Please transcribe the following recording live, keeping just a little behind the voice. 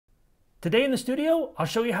Today in the studio, I'll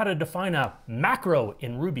show you how to define a macro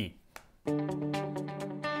in Ruby.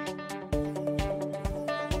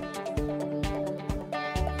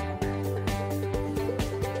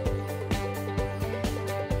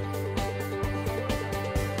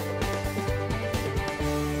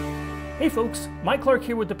 Hey folks, Mike Clark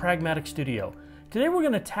here with the Pragmatic Studio. Today we're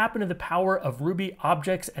going to tap into the power of Ruby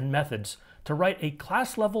objects and methods to write a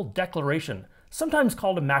class-level declaration, sometimes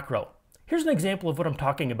called a macro. Here's an example of what I'm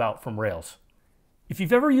talking about from Rails. If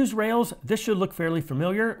you've ever used Rails, this should look fairly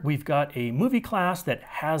familiar. We've got a movie class that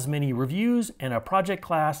has many reviews and a project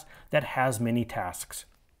class that has many tasks.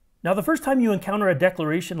 Now, the first time you encounter a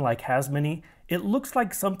declaration like has many, it looks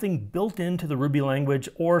like something built into the Ruby language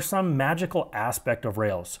or some magical aspect of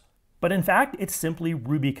Rails. But in fact, it's simply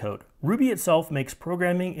Ruby code. Ruby itself makes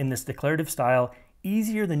programming in this declarative style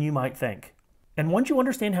easier than you might think. And once you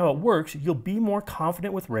understand how it works, you'll be more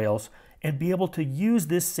confident with Rails and be able to use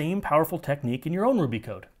this same powerful technique in your own Ruby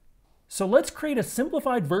code. So let's create a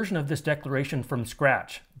simplified version of this declaration from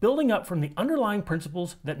scratch, building up from the underlying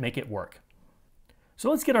principles that make it work. So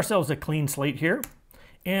let's get ourselves a clean slate here.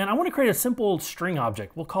 And I want to create a simple string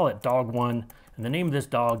object. We'll call it dog1, and the name of this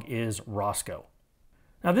dog is Roscoe.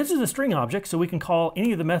 Now this is a string object, so we can call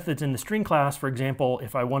any of the methods in the string class. For example,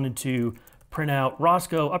 if I wanted to print out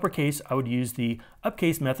Roscoe uppercase, I would use the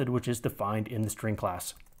uppercase method, which is defined in the string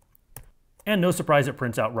class. And no surprise, it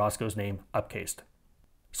prints out Roscoe's name uppercased.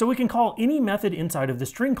 So we can call any method inside of the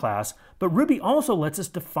string class, but Ruby also lets us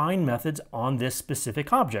define methods on this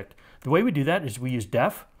specific object. The way we do that is we use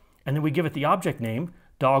def, and then we give it the object name,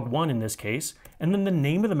 dog1 in this case, and then the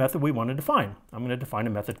name of the method we want to define. I'm going to define a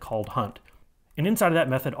method called hunt. And inside of that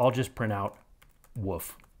method, I'll just print out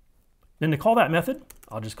woof. Then to call that method,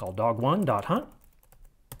 I'll just call dog1.hunt,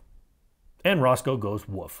 and Roscoe goes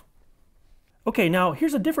woof. Okay, now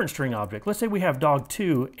here's a different string object. Let's say we have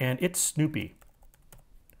dog2 and it's Snoopy.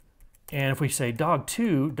 And if we say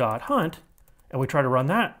dog2.hunt and we try to run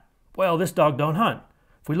that, well, this dog don't hunt.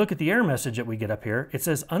 If we look at the error message that we get up here, it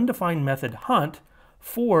says undefined method hunt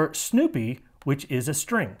for Snoopy, which is a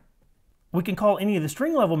string. We can call any of the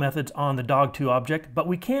string level methods on the dog2 object, but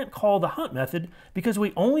we can't call the hunt method because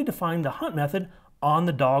we only define the hunt method on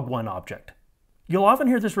the dog1 object. You'll often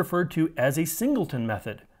hear this referred to as a singleton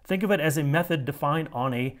method. Think of it as a method defined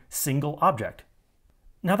on a single object.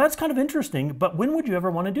 Now that's kind of interesting, but when would you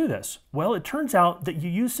ever want to do this? Well, it turns out that you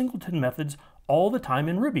use singleton methods all the time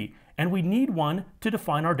in Ruby, and we need one to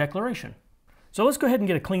define our declaration. So let's go ahead and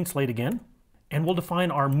get a clean slate again, and we'll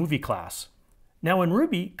define our movie class. Now in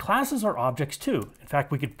Ruby, classes are objects too. In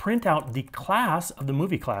fact, we could print out the class of the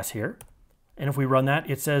movie class here. And if we run that,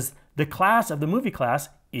 it says the class of the movie class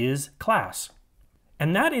is class.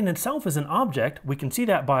 And that in itself is an object. We can see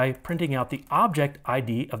that by printing out the object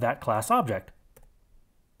ID of that class object.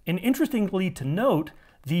 And interestingly to note,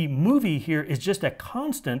 the movie here is just a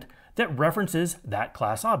constant that references that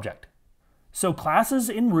class object. So classes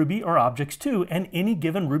in Ruby are objects too, and any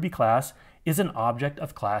given Ruby class is an object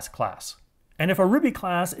of class. And if a Ruby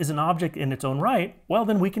class is an object in its own right, well,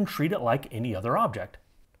 then we can treat it like any other object.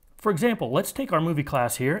 For example, let's take our movie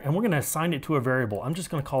class here, and we're going to assign it to a variable. I'm just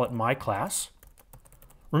going to call it my class.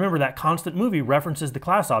 Remember that constant movie references the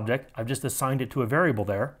class object. I've just assigned it to a variable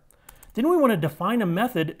there. Then we want to define a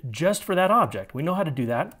method just for that object. We know how to do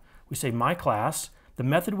that. We say my class. The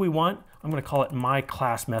method we want, I'm going to call it my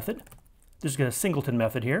class method. Just get a singleton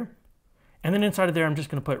method here. And then inside of there, I'm just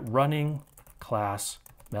going to put running class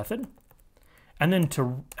method. And then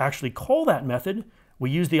to actually call that method, we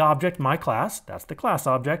use the object myClass, that's the class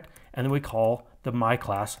object, and then we call the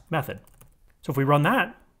myClass method. So if we run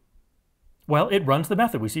that, well, it runs the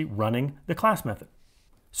method. We see running the class method.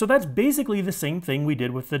 So that's basically the same thing we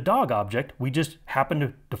did with the dog object. We just happen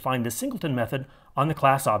to define the singleton method on the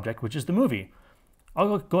class object, which is the movie.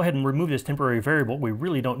 I'll go ahead and remove this temporary variable. We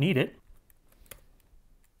really don't need it.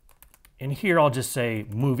 And here I'll just say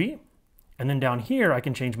movie. And then down here, I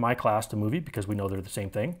can change my class to movie because we know they're the same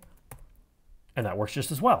thing. And that works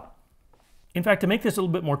just as well. In fact, to make this a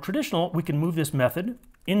little bit more traditional, we can move this method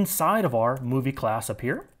inside of our movie class up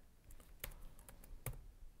here.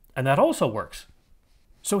 And that also works.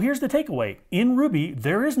 So here's the takeaway. In Ruby,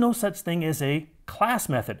 there is no such thing as a class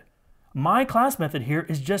method. My class method here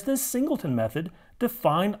is just this singleton method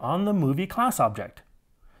defined on the movie class object.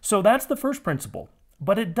 So that's the first principle,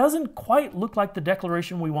 but it doesn't quite look like the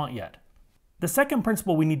declaration we want yet. The second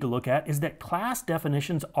principle we need to look at is that class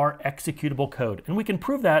definitions are executable code. And we can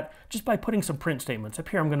prove that just by putting some print statements. Up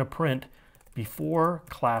here, I'm going to print before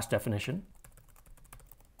class definition.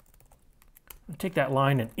 I'll take that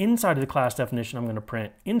line, and inside of the class definition, I'm going to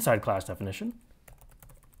print inside class definition.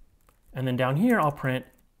 And then down here, I'll print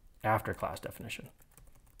after class definition.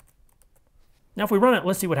 Now if we run it,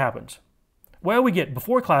 let's see what happens. Well, we get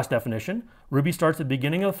before class definition. Ruby starts at the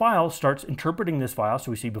beginning of the file, starts interpreting this file,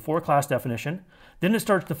 so we see before class definition. Then it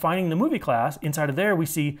starts defining the movie class. Inside of there, we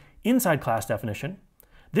see inside class definition.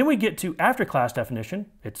 Then we get to after class definition.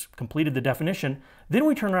 It's completed the definition. Then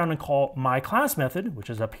we turn around and call my class method, which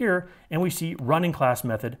is up here, and we see running class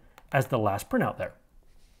method as the last printout there.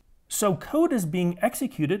 So code is being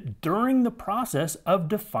executed during the process of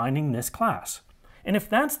defining this class. And if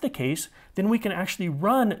that's the case, then we can actually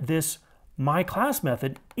run this my class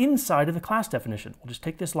method inside of the class definition. We'll just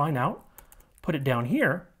take this line out, put it down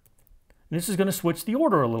here, and this is going to switch the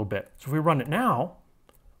order a little bit. So if we run it now,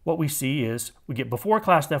 what we see is we get before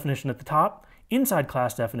class definition at the top, inside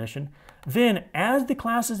class definition, then as the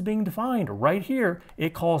class is being defined right here,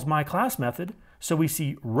 it calls my class method, so we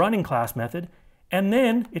see running class method, and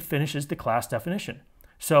then it finishes the class definition.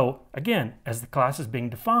 So again, as the class is being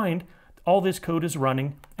defined, all this code is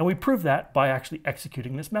running, and we prove that by actually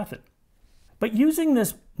executing this method. But using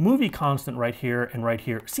this movie constant right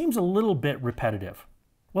here seems a little bit repetitive.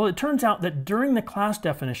 Well, it turns out that during the class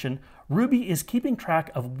definition, Ruby is keeping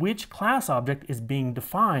track of which class object is being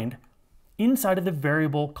defined inside of the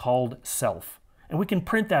variable called self. And we can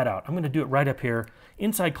print that out. I'm going to do it right up here.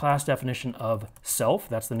 Inside class definition of self,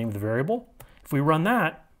 that's the name of the variable. If we run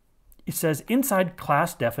that, it says inside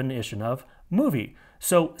class definition of movie.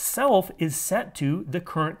 So self is set to the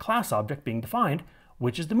current class object being defined,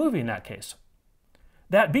 which is the movie in that case.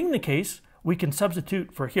 That being the case, we can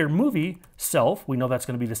substitute for here movie self. We know that's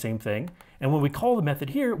going to be the same thing. And when we call the method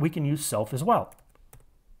here, we can use self as well.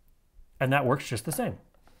 And that works just the same.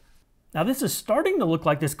 Now this is starting to look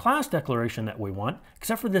like this class declaration that we want,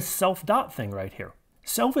 except for this self dot thing right here.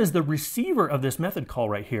 Self is the receiver of this method call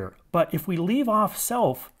right here. But if we leave off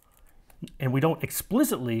self and we don't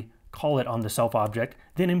explicitly call it on the self object,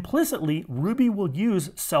 then implicitly Ruby will use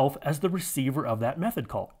self as the receiver of that method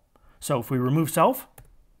call. So if we remove self,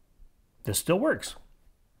 this still works.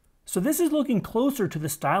 So this is looking closer to the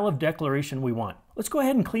style of declaration we want. Let's go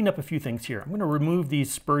ahead and clean up a few things here. I'm going to remove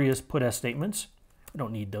these spurious putS statements. We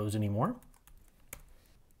don't need those anymore.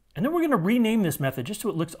 And then we're going to rename this method just so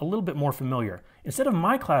it looks a little bit more familiar. Instead of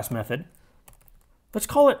my class method, let's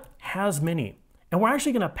call it hasMany. And we're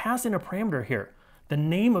actually going to pass in a parameter here, the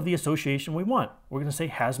name of the association we want. We're going to say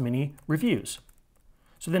hasMany reviews.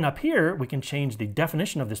 So then up here, we can change the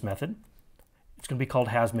definition of this method. It's going to be called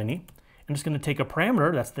hasMany. And it's going to take a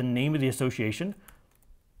parameter, that's the name of the association,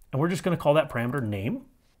 and we're just going to call that parameter name.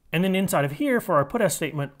 And then inside of here, for our putS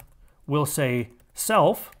statement, we'll say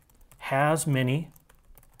self hasMany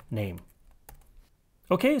name.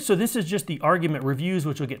 Okay, so this is just the argument reviews,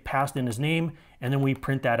 which will get passed in as name, and then we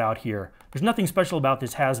print that out here. There's nothing special about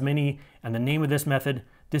this hasMany and the name of this method.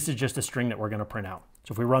 This is just a string that we're going to print out.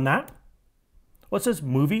 So if we run that, well, it says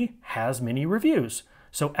movie hasMany reviews.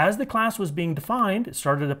 So as the class was being defined, it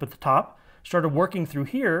started up at the top, started working through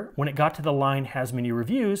here. When it got to the line hasMany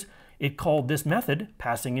reviews, it called this method,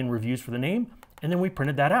 passing in reviews for the name, and then we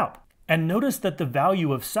printed that out. And notice that the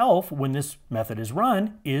value of self when this method is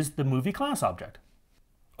run is the movie class object.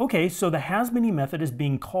 Okay, so the hasMany method is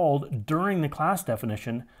being called during the class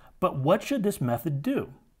definition, but what should this method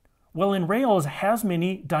do? Well, in Rails,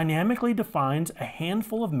 hasMany dynamically defines a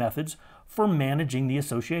handful of methods for managing the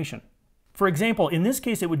association. For example, in this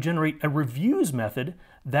case, it would generate a reviews method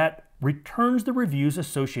that returns the reviews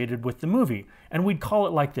associated with the movie. And we'd call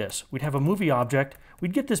it like this. We'd have a movie object.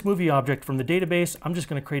 We'd get this movie object from the database. I'm just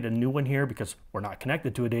going to create a new one here because we're not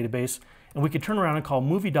connected to a database. And we could turn around and call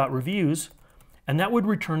movie.reviews, and that would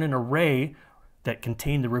return an array that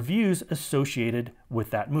contained the reviews associated with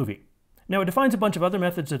that movie. Now, it defines a bunch of other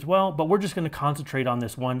methods as well, but we're just going to concentrate on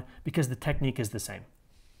this one because the technique is the same.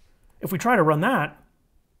 If we try to run that,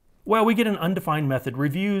 well, we get an undefined method,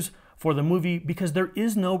 reviews, for the movie because there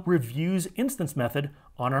is no reviews instance method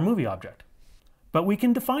on our movie object. But we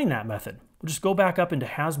can define that method. We'll just go back up into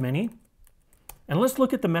hasMany, and let's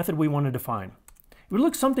look at the method we want to define. It would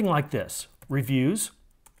look something like this, reviews,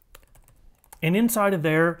 and inside of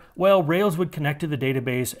there, well, Rails would connect to the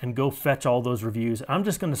database and go fetch all those reviews. I'm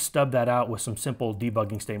just going to stub that out with some simple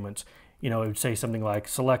debugging statements. You know, it would say something like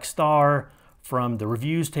select star from the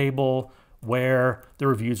reviews table where the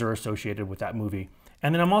reviews are associated with that movie.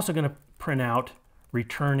 And then I'm also going to print out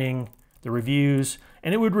returning the reviews,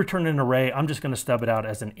 and it would return an array. I'm just going to stub it out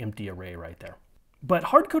as an empty array right there. But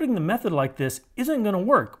hard coding the method like this isn't going to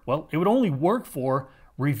work. Well, it would only work for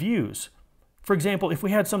reviews. For example, if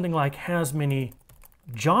we had something like hasMany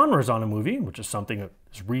genres on a movie, which is something that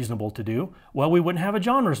is reasonable to do, well, we wouldn't have a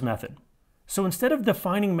genres method. So instead of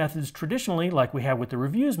defining methods traditionally like we have with the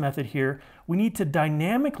reviews method here, we need to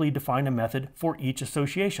dynamically define a method for each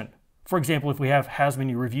association. For example, if we have has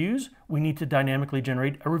many reviews, we need to dynamically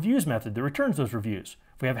generate a reviews method that returns those reviews.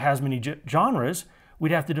 If we have has many genres,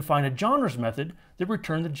 we'd have to define a genres method that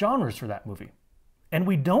returns the genres for that movie. And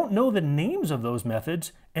we don't know the names of those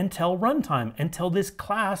methods until runtime, until this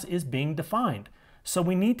class is being defined. So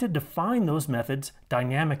we need to define those methods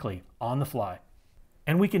dynamically on the fly.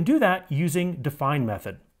 And we can do that using define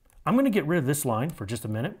method. I'm going to get rid of this line for just a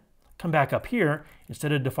minute. Come back up here.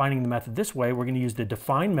 Instead of defining the method this way, we're going to use the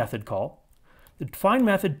define method call. The define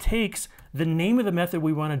method takes the name of the method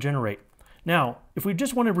we want to generate. Now, if we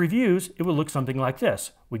just wanted reviews, it would look something like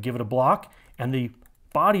this. We give it a block, and the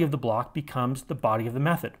body of the block becomes the body of the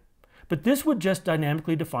method. But this would just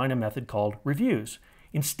dynamically define a method called reviews.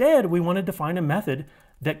 Instead, we want to define a method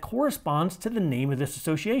that corresponds to the name of this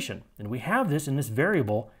association. And we have this in this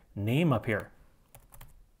variable name up here.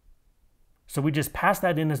 So we just pass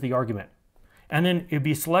that in as the argument. And then it'd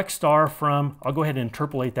be select star from, I'll go ahead and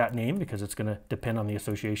interpolate that name because it's going to depend on the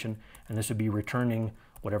association. And this would be returning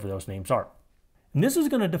whatever those names are. And this is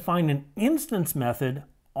going to define an instance method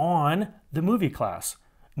on the movie class.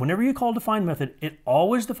 Whenever you call define method, it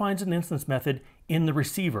always defines an instance method in the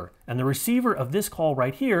receiver. And the receiver of this call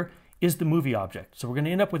right here is the movie object. So we're going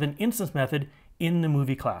to end up with an instance method in the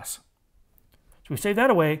movie class. So we save that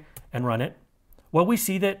away and run it. Well, we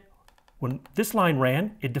see that when this line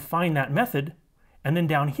ran, it defined that method. And then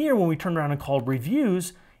down here, when we turned around and called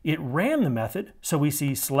reviews, it ran the method. So we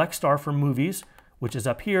see select star from movies, which is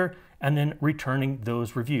up here, and then returning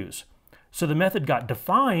those reviews. So the method got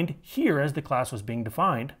defined here as the class was being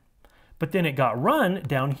defined, but then it got run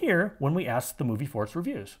down here when we asked the movie for its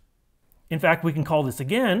reviews. In fact, we can call this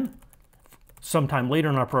again. Sometime later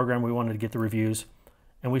in our program, we wanted to get the reviews,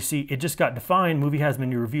 and we see it just got defined. Movie has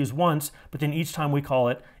many reviews once, but then each time we call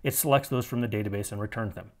it, it selects those from the database and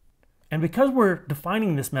returns them. And because we're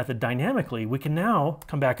defining this method dynamically, we can now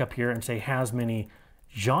come back up here and say has many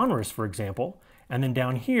genres, for example. And then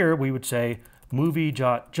down here, we would say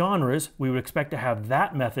movie.genres. We would expect to have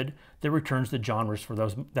that method that returns the genres for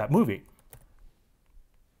that movie.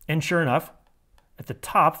 And sure enough, at the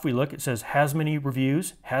top, if we look, it says has many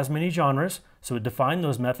reviews, has many genres. So it defined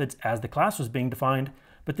those methods as the class was being defined.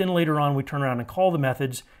 But then later on, we turn around and call the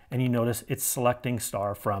methods, and you notice it's selecting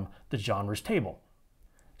star from the genres table.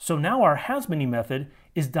 So now our has many method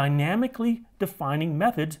is dynamically defining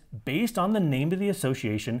methods based on the name of the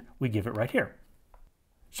association we give it right here.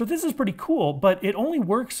 So this is pretty cool, but it only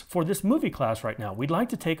works for this movie class right now. We'd like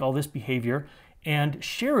to take all this behavior and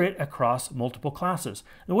share it across multiple classes.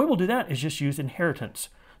 And the way we'll do that is just use inheritance.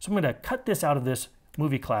 So I'm going to cut this out of this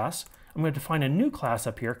movie class. I'm going to define a new class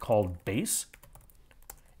up here called base.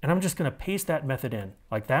 And I'm just going to paste that method in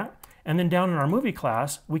like that. And then down in our movie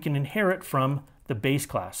class, we can inherit from the base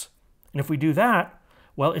class. And if we do that,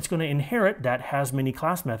 well, it's going to inherit that has many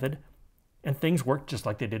class method, and things work just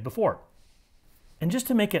like they did before. And just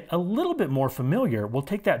to make it a little bit more familiar, we'll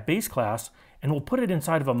take that base class and we'll put it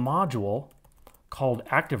inside of a module called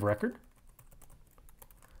active record.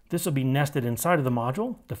 This will be nested inside of the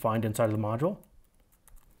module, defined inside of the module,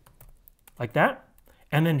 like that.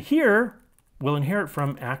 And then here, we'll inherit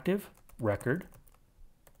from active record, :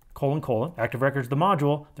 active record is the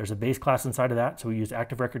module. There's a base class inside of that, so we use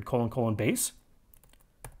active record : base.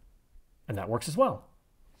 And that works as well.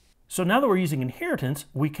 So now that we're using inheritance,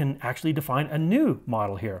 we can actually define a new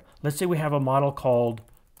model here. Let's say we have a model called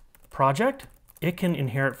project. It can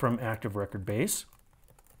inherit from active record base.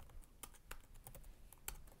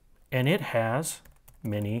 And it has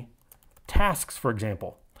many tasks, for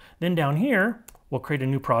example. Then down here, we'll create a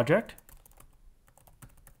new project.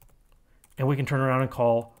 And we can turn around and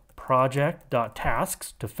call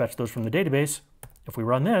project.tasks to fetch those from the database. If we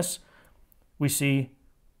run this, we see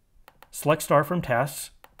select star from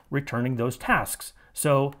tasks, returning those tasks.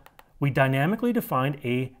 So we dynamically defined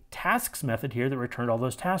a tasks method here that returned all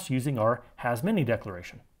those tasks using our has many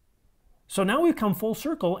declaration. So now we've come full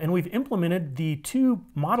circle and we've implemented the two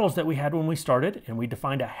models that we had when we started, and we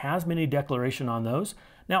defined a has many declaration on those.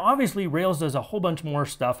 Now obviously Rails does a whole bunch more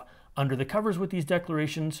stuff under the covers with these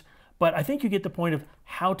declarations, but I think you get the point of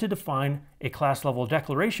how to define a class level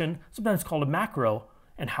declaration, sometimes called a macro,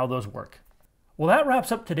 and how those work. Well, that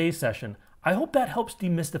wraps up today's session. I hope that helps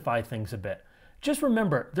demystify things a bit. Just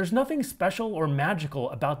remember, there's nothing special or magical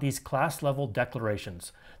about these class level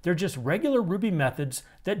declarations. They're just regular Ruby methods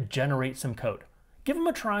that generate some code. Give them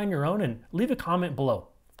a try on your own and leave a comment below.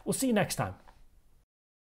 We'll see you next time.